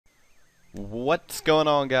What's going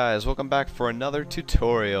on, guys? Welcome back for another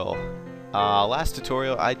tutorial. Last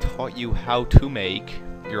tutorial I taught you how to make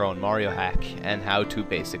your own Mario hack and how to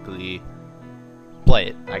basically play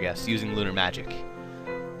it, I guess, using Lunar magic.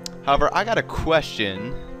 However, I got a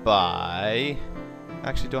question by... I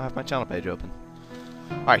actually don't have my channel page open.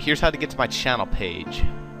 Alright, here's how to get to my channel page.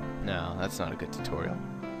 No, that's not a good tutorial.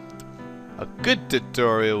 A good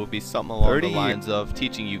tutorial would be something along the lines of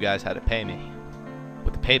teaching you guys how to pay me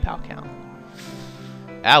with a PayPal account.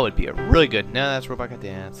 That would be a really good... No, that's Robot Got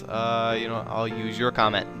Dance. You know what? I'll use your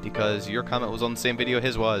comment because your comment was on the same video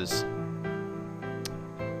his was.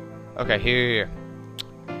 Okay, here.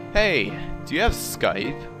 Hey, do you have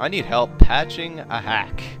Skype? I need help patching a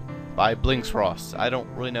hack by Blinzfox. I don't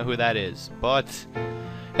really know who that is, but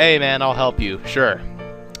hey, man, I'll help you. Sure.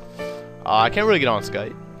 I can't really get on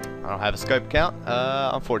Skype. I don't have a Skype account,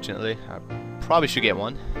 unfortunately. I probably should get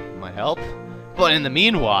one. It might help. But in the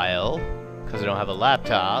meanwhile, because I don't have a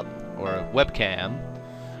laptop or a webcam,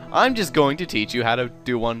 I'm just going to teach you how to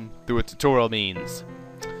do one through a tutorial means.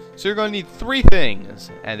 So you're going to need three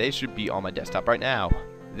things, and they should be on my desktop right now.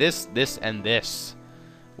 This, and this.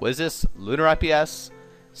 What is this? Lunar IPS,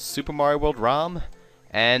 Super Mario World ROM,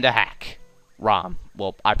 and a hack. ROM.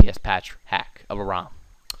 Well, IPS patch hack of a ROM.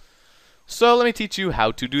 So let me teach you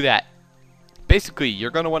how to do that. Basically,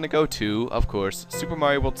 you're going to want to go to, of course,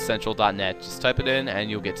 supermarioworldcentral.net. Just type it in and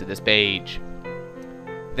you'll get to this page.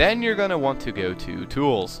 Then you're going to want to go to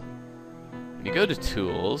Tools. When you go to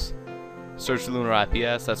Tools, search Lunar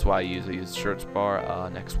IPS. That's why I usually use the search bar.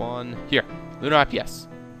 Next one. Here, Lunar IPS.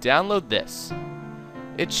 Download this.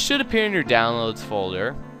 It should appear in your downloads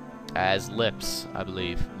folder as LIPS, I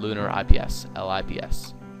believe. Lunar IPS.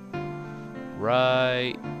 LIPS.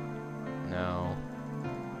 Right. No.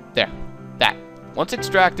 There. That. Once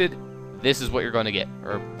extracted, this is what you're going to get,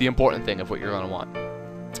 or the important thing of what you're going to want.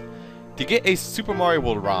 To get a Super Mario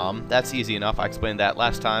World ROM, that's easy enough. I explained that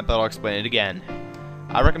last time, but I'll explain it again.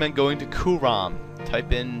 I recommend going to CoolROM.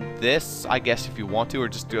 Type in this, I guess, if you want to, or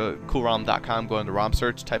just go to coolrom.com, go into ROM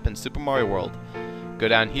search, type in Super Mario World. Go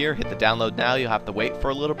down here, hit the download now. You'll have to wait for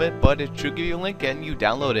a little bit, but it should give you a link, and you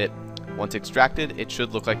download it. Once extracted, it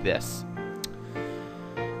should look like this.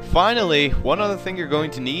 Finally, one other thing you're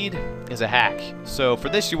going to need is a hack. So for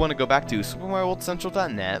this, you want to go back to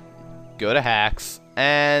supermarioworldcentral.net, go to hacks,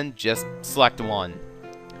 and just select one.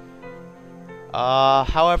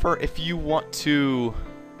 However, if you want to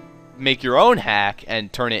make your own hack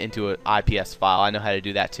and turn it into an IPS file, I know how to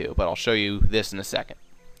do that too, but I'll show you this in a second.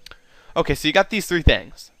 Okay, so you got these three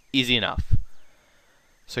things. Easy enough.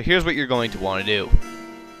 So here's what you're going to want to do.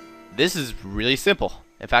 This is really simple.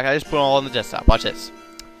 In fact, I just put it all on the desktop. Watch this.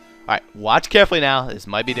 Alright, watch carefully now. This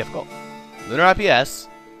might be difficult. Lunar IPS,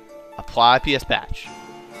 apply IPS patch.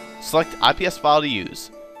 Select IPS file to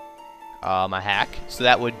use. My hack, so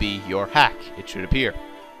that would be your hack. It should appear.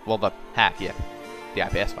 Well, the hack, yeah. The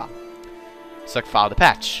IPS file. Select file to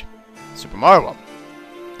patch. Super Mario World.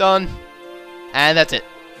 Done. And that's it.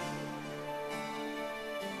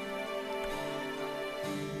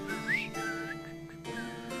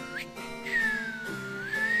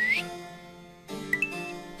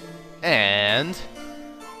 And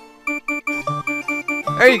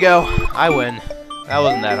there you go. I win. That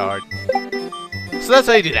wasn't that hard. So that's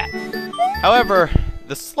how you do that. However,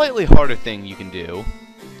 the slightly harder thing you can do,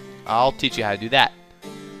 I'll teach you how to do that.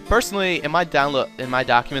 Personally, in my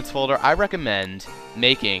documents folder, I recommend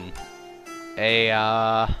making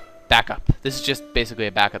a backup. This is just basically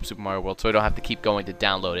a backup Super Mario World, so I don't have to keep going to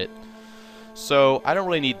download it. So I don't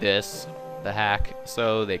really need this, the hack,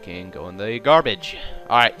 so they can go in the garbage.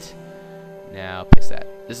 Alright. Now, paste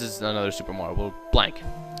that. This is another Super Mario World blank.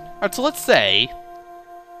 Alright, so let's say,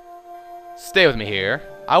 stay with me here,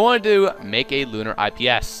 I wanted to make a Lunar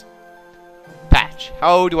IPS patch.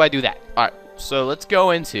 How do I do that? Alright, so let's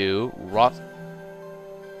go into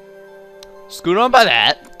scoot on by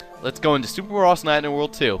that. Let's go into Super Ross Nightmare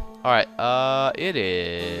World 2. Alright, it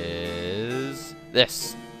is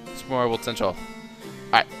this. Super Mario World Central.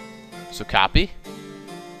 Alright, so copy.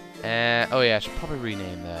 And, oh yeah, I should probably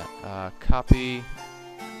rename that. Copy.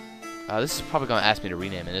 This is probably going to ask me to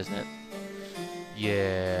rename it, isn't it?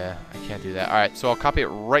 Yeah, I can't do that. Alright, so I'll copy it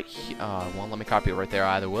right here. Won't let me copy it right there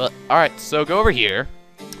either, will it? Alright, so go over here.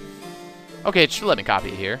 Okay, it should let me copy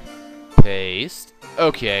it here. Paste.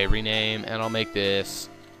 Okay, rename, and I'll make this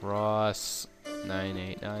Ross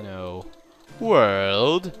 9890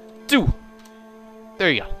 World 2.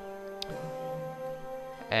 There you go.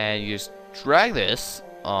 And you just drag this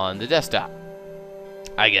on the desktop,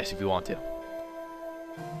 I guess, if you want to.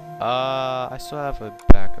 I still have a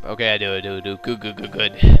backup. Okay, I do.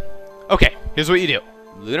 Good. Okay, here's what you do.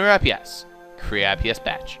 Lunar IPS. Create IPS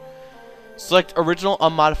patch. Select original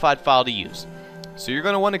unmodified file to use. So you're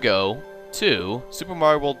going to want to go to Super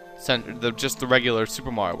Mario World Center, just the regular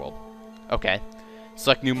Super Mario World. Okay.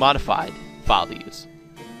 Select new modified file to use.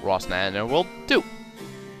 Ross Nano World 2.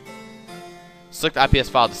 Select the IPS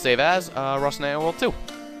file to save as Ross Nano World 2.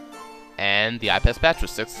 And the IPS patch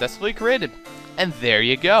was successfully created. And there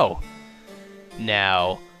you go.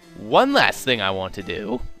 Now, one last thing I want to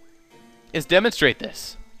do is demonstrate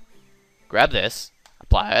this. Grab this,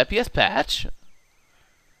 apply IPS patch,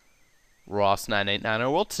 Ross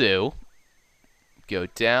 989 World 2, go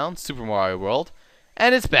down, Super Mario World,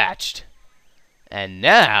 and it's patched. And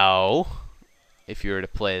now, if you were to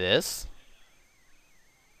play this,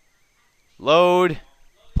 load,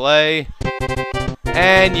 play,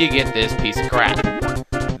 and you get this piece of crap.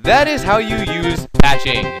 That is how you use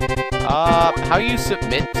patching. How you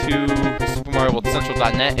submit to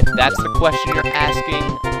SuperMarioWorldCentral.net, if that's the question you're asking,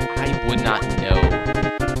 I would not know.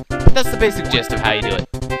 But that's the basic gist of how you do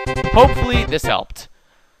it. Hopefully this helped.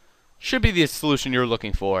 Should be the solution you're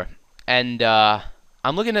looking for. And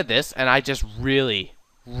I'm looking at this, and I just really,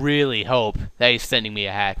 really hope that he's sending me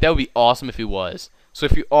a hack. That would be awesome if he was. So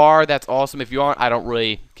if you are, that's awesome. If you aren't, I don't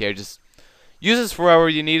really care. Just use this for wherever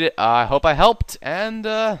you need it. I hope I helped,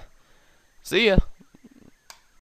 and see ya.